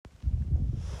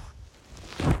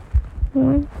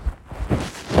one.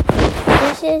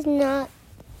 This is not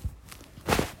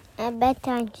a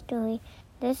bedtime story.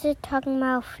 This is talking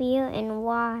about fear and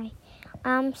why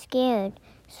I'm scared.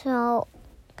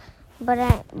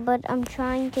 But I'm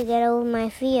trying to get over my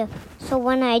fear. So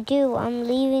when I do, I'm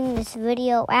leaving this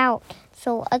video out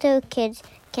so other kids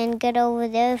can get over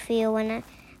their fear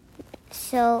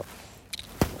So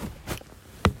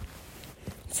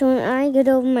when I get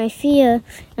over my fear,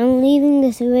 I'm leaving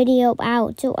this video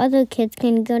out so other kids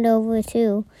can get over it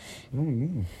too.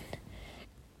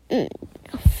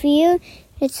 Fear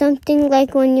is something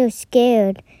like when you're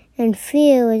scared, and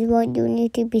fear is what you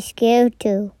need to be scared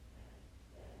to.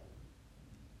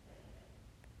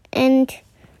 And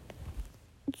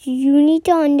you need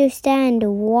to understand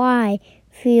why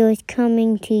fear is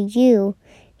coming to you.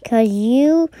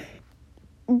 Because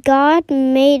God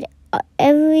made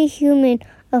every human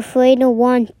afraid of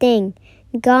one thing.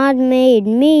 God made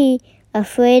me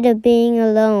afraid of being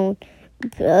alone.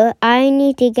 But I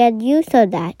need to get used to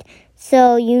that.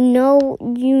 So you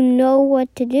know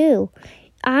what to do.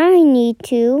 I need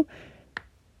to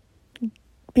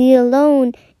be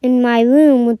alone in my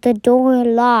room with the door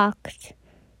locked.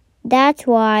 That's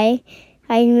why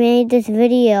I made this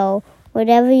video.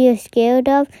 Whatever you're scared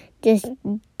of, just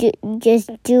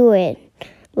do it.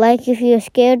 Like if you're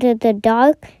scared of the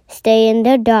dark, stay in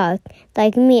the dark.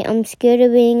 Like me, I'm scared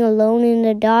of being alone in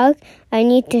the dark. I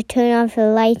need to turn off the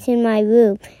lights in my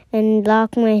room and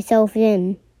lock myself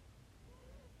in.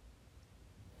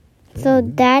 So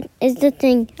that is the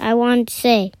thing I want to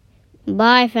say.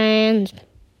 Bye, fans.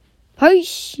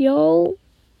 Peace, yo.